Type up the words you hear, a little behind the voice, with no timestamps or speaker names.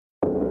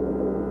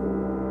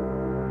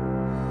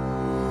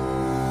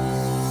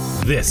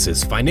This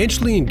is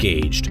Financially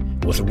Engaged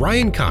with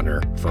Ryan Connor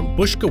from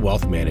Bushka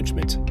Wealth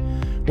Management.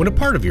 When a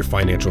part of your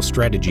financial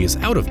strategy is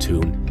out of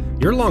tune,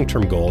 your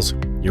long-term goals,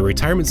 your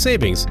retirement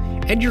savings,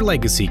 and your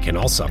legacy can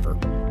all suffer.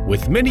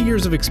 With many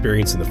years of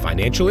experience in the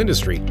financial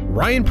industry,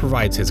 Ryan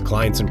provides his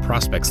clients and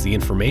prospects the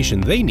information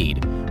they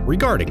need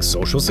regarding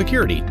Social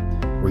Security,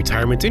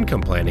 retirement income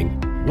planning,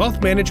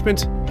 wealth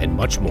management, and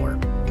much more.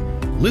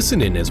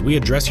 Listen in as we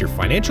address your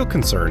financial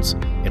concerns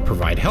and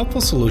provide helpful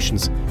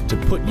solutions to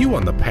put you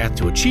on the path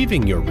to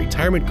achieving your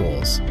retirement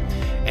goals.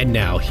 And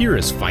now, here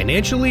is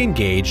Financially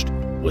Engaged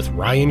with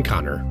Ryan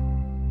Connor.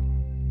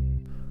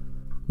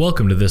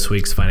 Welcome to this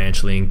week's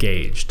Financially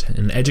Engaged,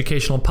 an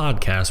educational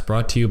podcast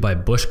brought to you by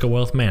Bushka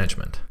Wealth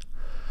Management.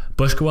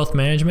 Bushka Wealth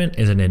Management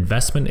is an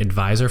investment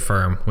advisor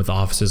firm with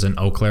offices in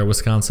Eau Claire,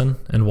 Wisconsin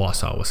and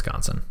Wausau,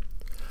 Wisconsin.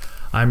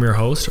 I'm your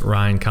host,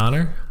 Ryan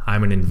Connor.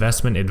 I'm an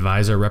investment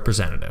advisor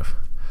representative.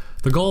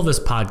 The goal of this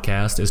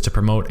podcast is to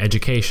promote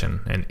education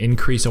and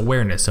increase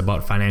awareness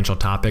about financial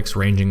topics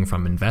ranging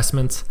from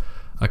investments,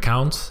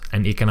 accounts,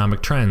 and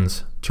economic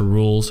trends to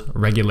rules,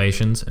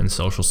 regulations, and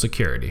Social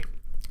Security.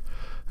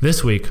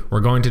 This week, we're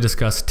going to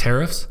discuss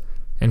tariffs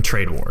and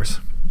trade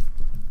wars.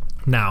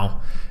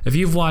 Now, if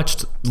you've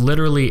watched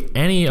literally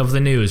any of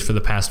the news for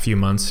the past few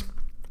months,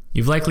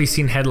 you've likely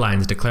seen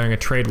headlines declaring a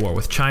trade war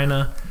with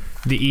China,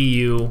 the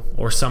EU,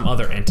 or some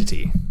other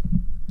entity.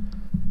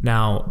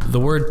 Now, the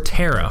word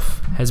tariff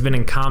has been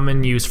in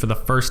common use for the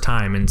first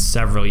time in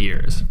several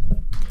years.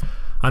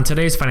 On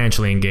today's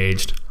Financially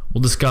Engaged,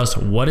 we'll discuss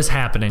what is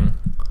happening,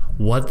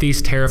 what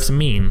these tariffs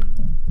mean,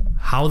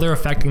 how they're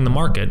affecting the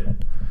market,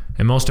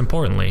 and most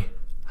importantly,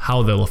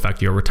 how they'll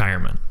affect your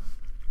retirement.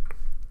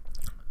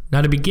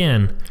 Now, to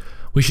begin,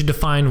 we should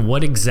define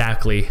what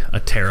exactly a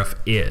tariff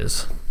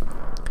is.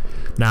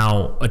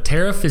 Now, a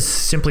tariff is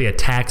simply a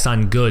tax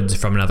on goods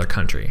from another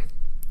country.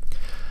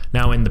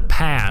 Now, in the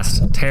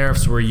past,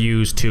 tariffs were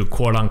used to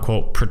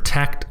quote-unquote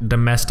protect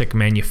domestic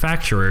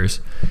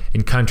manufacturers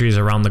in countries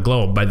around the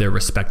globe by their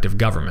respective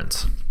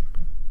governments.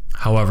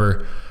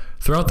 However,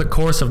 throughout the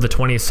course of the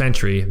 20th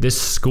century, this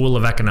school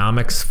of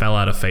economics fell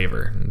out of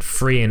favor, and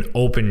free and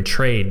open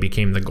trade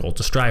became the goal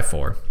to strive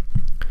for.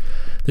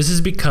 This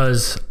is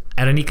because,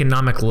 at an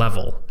economic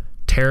level,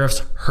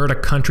 tariffs hurt a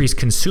country's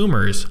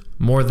consumers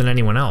more than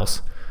anyone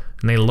else,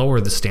 and they lower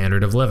the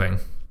standard of living.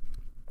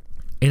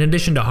 In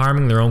addition to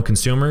harming their own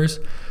consumers,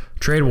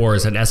 trade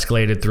wars had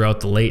escalated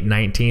throughout the late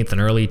 19th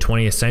and early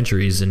 20th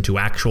centuries into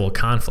actual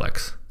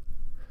conflicts.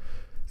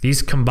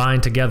 These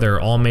combined together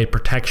all made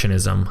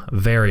protectionism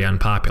very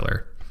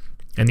unpopular,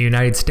 and the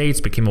United States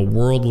became a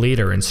world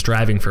leader in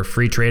striving for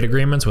free trade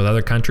agreements with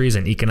other countries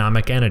and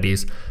economic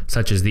entities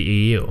such as the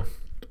EU.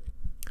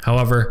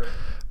 However,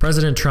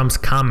 President Trump's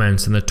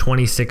comments in the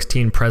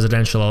 2016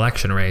 presidential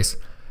election race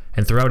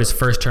and throughout his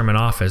first term in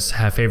office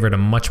have favored a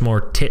much more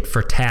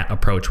tit-for-tat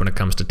approach when it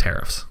comes to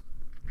tariffs.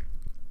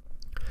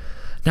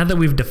 Now that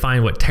we've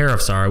defined what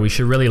tariffs are, we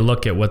should really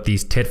look at what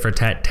these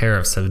tit-for-tat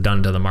tariffs have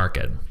done to the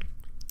market.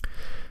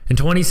 In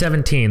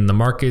 2017, the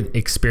market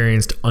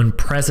experienced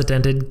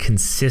unprecedented,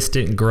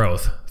 consistent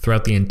growth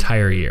throughout the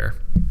entire year.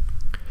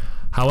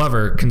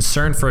 However,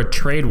 concern for a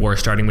trade war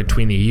starting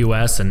between the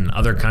US and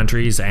other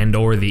countries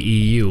and/or the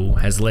EU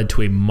has led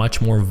to a much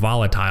more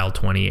volatile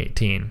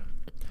 2018.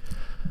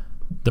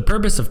 The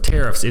purpose of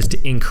tariffs is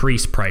to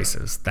increase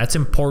prices. That's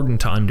important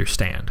to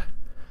understand.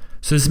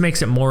 So this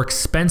makes it more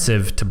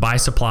expensive to buy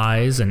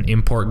supplies and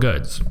import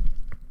goods.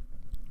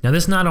 Now,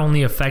 this not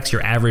only affects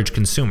your average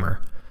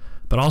consumer,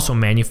 but also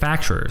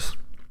manufacturers.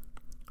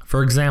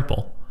 For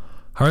example,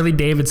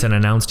 Harley-Davidson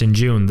announced in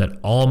June that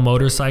all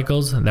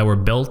motorcycles that were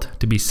built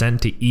to be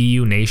sent to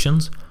EU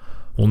nations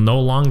will no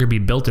longer be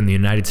built in the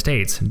United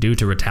States due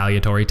to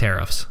retaliatory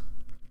tariffs.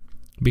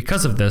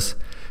 Because of this,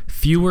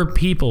 fewer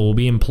people will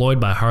be employed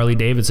by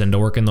Harley-Davidson to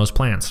work in those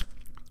plants,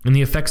 and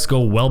the effects go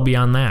well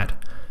beyond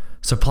that.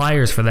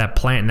 Suppliers for that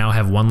plant now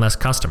have one less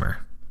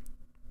customer.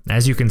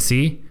 As you can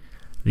see,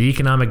 the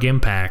economic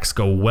impacts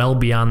go well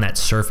beyond that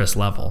surface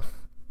level.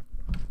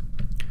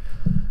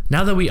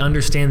 Now that we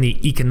understand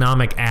the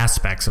economic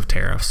aspects of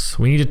tariffs,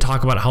 we need to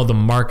talk about how the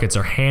markets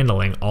are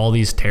handling all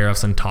these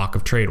tariffs and talk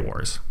of trade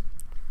wars.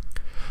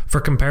 For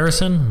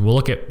comparison, we'll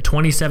look at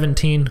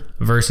 2017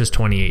 versus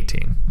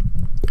 2018.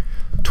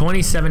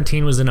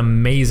 2017 was an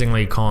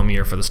amazingly calm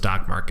year for the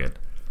stock market.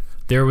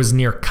 There was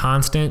near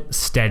constant,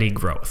 steady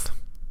growth.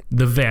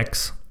 The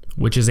VIX,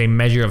 which is a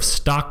measure of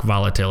stock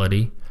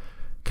volatility,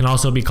 can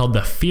also be called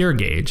the fear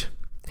gauge,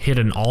 hit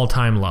an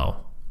all-time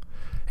low.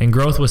 And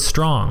growth was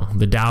strong.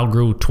 The Dow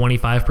grew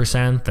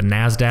 25%, the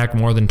NASDAQ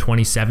more than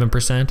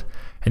 27%,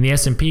 and the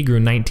S&P grew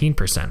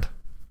 19%.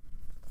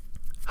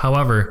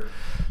 However,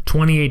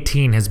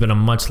 2018 has been a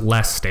much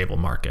less stable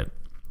market.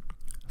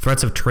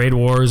 Threats of trade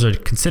wars are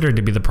considered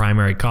to be the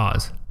primary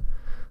cause.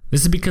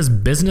 This is because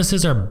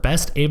businesses are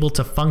best able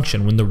to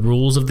function when the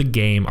rules of the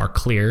game are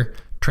clear,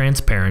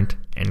 transparent,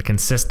 and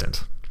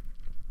consistent.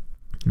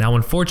 Now,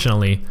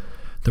 unfortunately,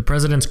 the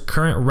president's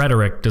current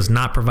rhetoric does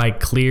not provide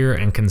clear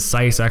and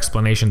concise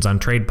explanations on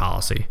trade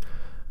policy,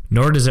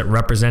 nor does it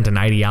represent an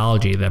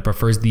ideology that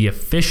prefers the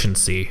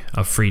efficiency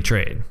of free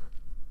trade.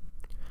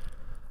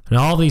 And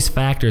all these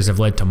factors have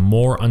led to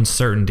more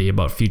uncertainty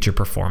about future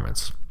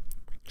performance.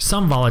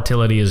 Some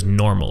volatility is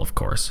normal, of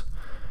course.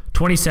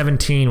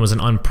 2017 was an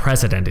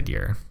unprecedented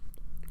year.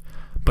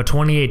 But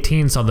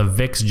 2018 saw the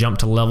VIX jump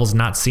to levels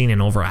not seen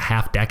in over a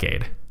half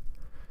decade.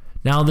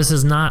 Now, this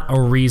is not a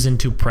reason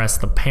to press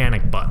the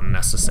panic button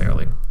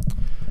necessarily.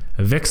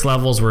 VIX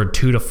levels were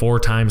 2 to 4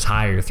 times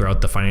higher throughout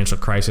the financial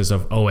crisis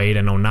of 08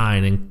 and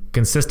 09 and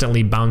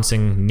consistently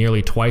bouncing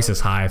nearly twice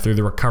as high through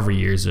the recovery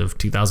years of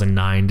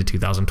 2009 to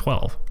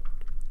 2012.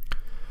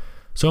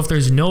 So if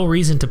there's no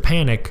reason to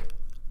panic,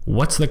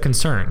 what's the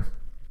concern?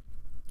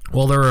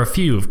 Well, there are a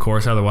few, of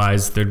course,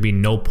 otherwise there'd be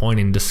no point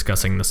in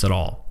discussing this at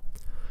all.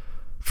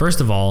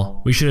 First of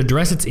all, we should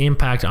address its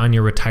impact on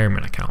your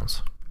retirement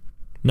accounts.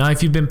 Now,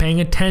 if you've been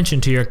paying attention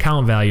to your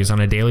account values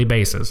on a daily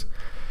basis,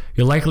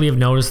 you'll likely have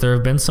noticed there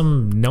have been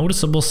some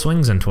noticeable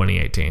swings in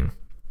 2018.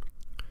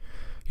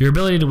 Your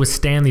ability to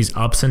withstand these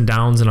ups and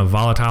downs in a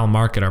volatile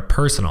market are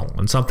personal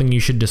and something you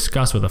should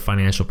discuss with a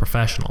financial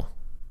professional.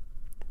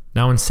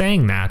 Now, in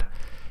saying that,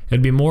 it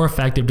would be more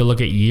effective to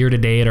look at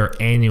year-to-date or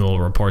annual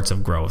reports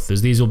of growth,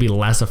 as these will be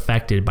less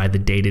affected by the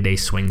day-to-day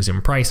swings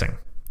in pricing.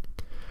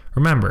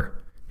 Remember,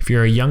 if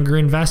you're a younger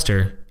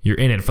investor, you're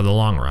in it for the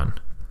long run.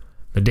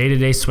 The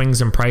day-to-day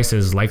swings in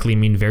prices likely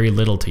mean very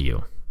little to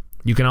you.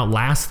 You can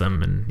outlast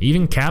them and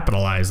even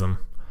capitalize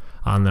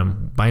on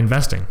them by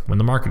investing when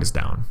the market is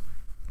down.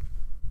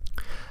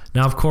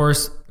 Now, of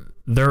course,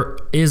 there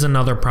is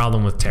another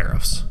problem with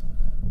tariffs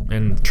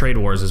and trade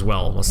wars as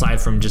well,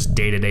 aside from just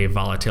day-to-day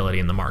volatility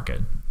in the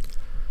market.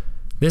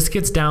 This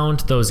gets down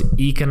to those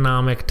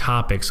economic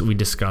topics we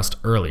discussed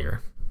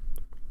earlier.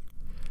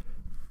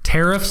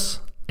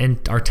 Tariffs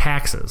are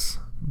taxes,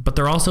 but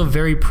they're also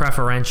very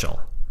preferential.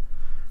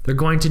 They're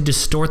going to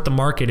distort the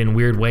market in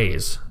weird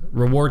ways,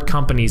 reward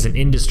companies and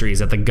industries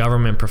that the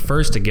government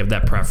prefers to give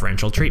that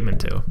preferential treatment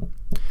to.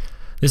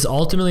 This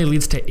ultimately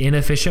leads to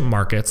inefficient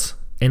markets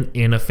and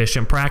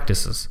inefficient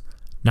practices,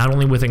 not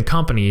only within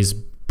companies,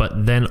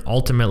 but then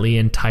ultimately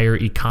entire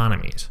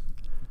economies.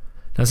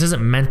 Now, this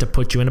isn't meant to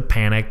put you in a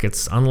panic.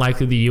 It's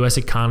unlikely the U.S.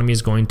 economy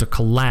is going to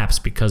collapse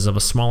because of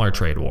a smaller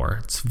trade war.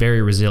 It's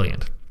very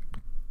resilient.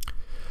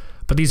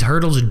 But these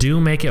hurdles do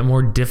make it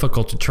more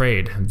difficult to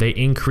trade. They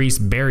increase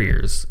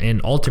barriers, and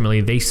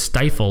ultimately they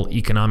stifle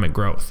economic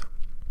growth.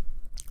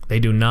 They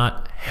do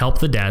not help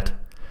the debt.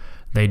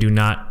 They do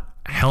not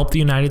help the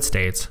United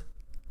States.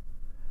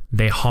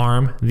 They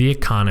harm the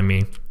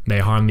economy. They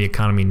harm the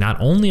economy not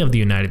only of the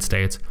United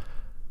States,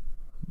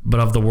 but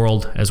of the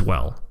world as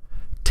well.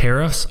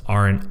 Tariffs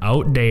are an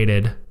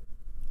outdated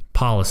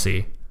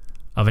policy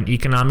of an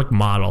economic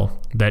model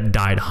that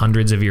died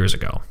hundreds of years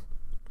ago.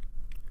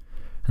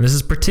 And this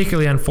is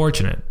particularly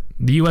unfortunate.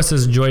 The U.S.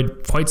 has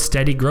enjoyed quite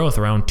steady growth,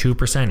 around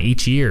 2%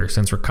 each year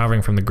since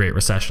recovering from the Great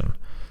Recession.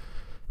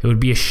 It would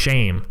be a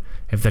shame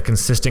if the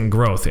consistent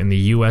growth in the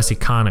U.S.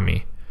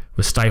 economy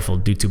was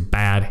stifled due to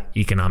bad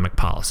economic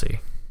policy.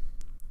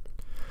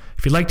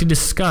 If you'd like to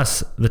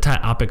discuss the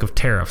topic of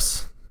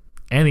tariffs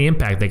and the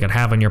impact they could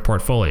have on your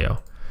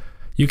portfolio,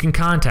 you can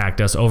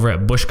contact us over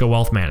at Bushka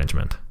Wealth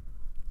Management.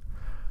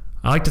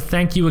 I'd like to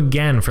thank you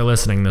again for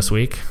listening this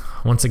week.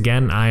 Once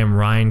again, I am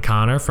Ryan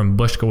Connor from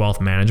Bushka Wealth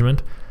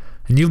Management,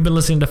 and you've been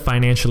listening to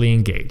Financially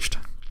Engaged.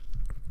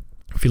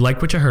 If you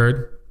like what you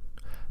heard,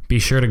 be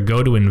sure to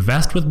go to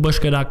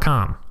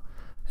investwithbushka.com.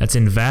 That's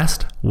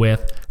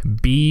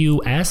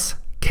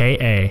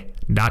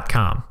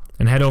investwithbuska.com,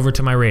 and head over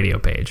to my radio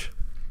page.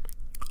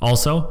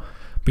 Also,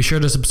 be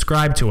sure to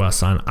subscribe to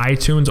us on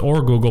iTunes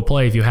or Google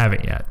Play if you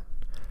haven't yet.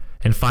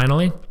 And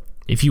finally,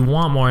 if you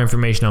want more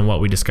information on what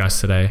we discussed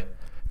today,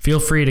 feel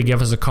free to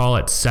give us a call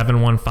at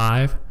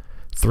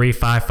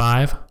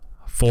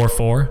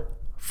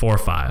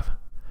 715-355-4445.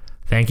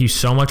 Thank you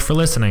so much for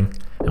listening,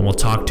 and we'll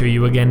talk to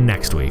you again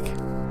next week.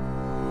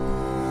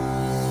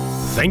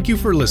 Thank you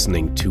for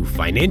listening to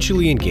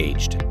Financially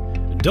Engaged.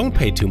 Don't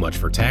pay too much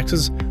for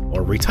taxes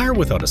or retire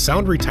without a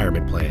sound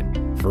retirement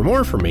plan. For more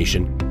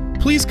information,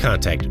 please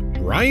contact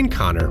Ryan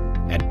Connor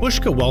at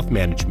Bushka Wealth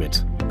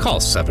Management. Call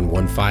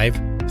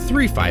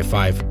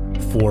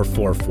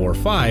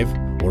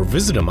 715-355-4445 or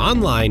visit them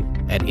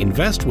online at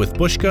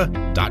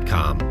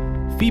investwithbushka.com.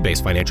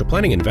 Fee-based financial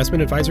planning and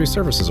investment advisory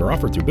services are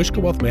offered through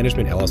Bushka Wealth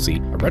Management, LLC,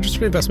 a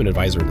registered investment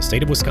advisor in the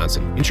state of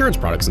Wisconsin. Insurance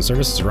products and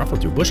services are offered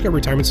through Bushka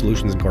Retirement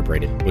Solutions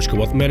Incorporated. Bushka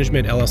Wealth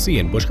Management,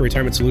 LLC, and Bushka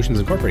Retirement Solutions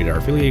Incorporated are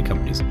affiliated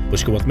companies.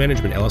 Bushka Wealth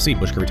Management, LLC,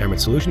 Bushka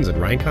Retirement Solutions,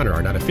 and Ryan Connor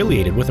are not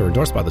affiliated with or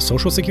endorsed by the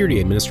Social Security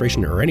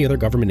Administration or any other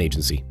government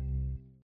agency.